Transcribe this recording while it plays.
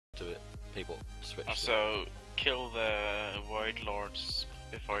switch. Also, kill the Void Lords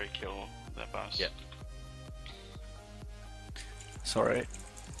before you kill the boss. Yeah. Sorry.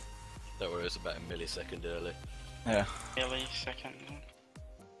 Don't worry, it's about a millisecond early. Yeah. Millisecond.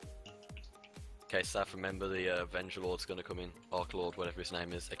 Okay, Saf, remember the Avenger Lord's gonna come in. Arc Lord, whatever his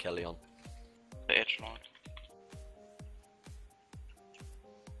name is, Akelion. The Edge Lord.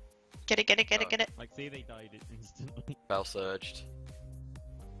 Get it, get it, get it, get it. Like, see, they died instantly. Bell surged.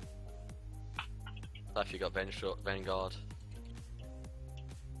 Saf, you got Vanguard.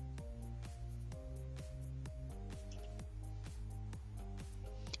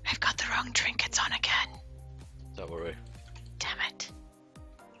 I've got the wrong trinkets on again. Don't worry. Damn it.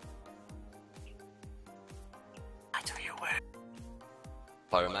 I tell you where.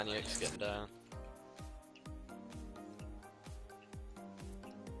 Pyromaniac's getting down.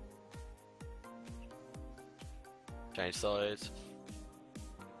 Change sides.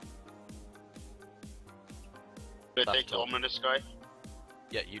 Did they take the ominous guy?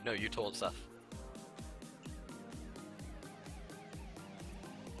 Yeah, you taunt Saf.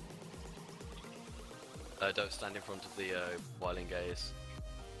 Don't stand in front of the Wiling Gaze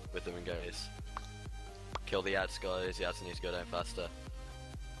with them and gaze. Kill the ads guys, the ads need to go down faster.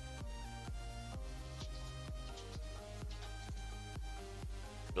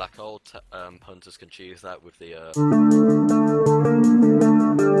 Black Hole hunters can choose that with the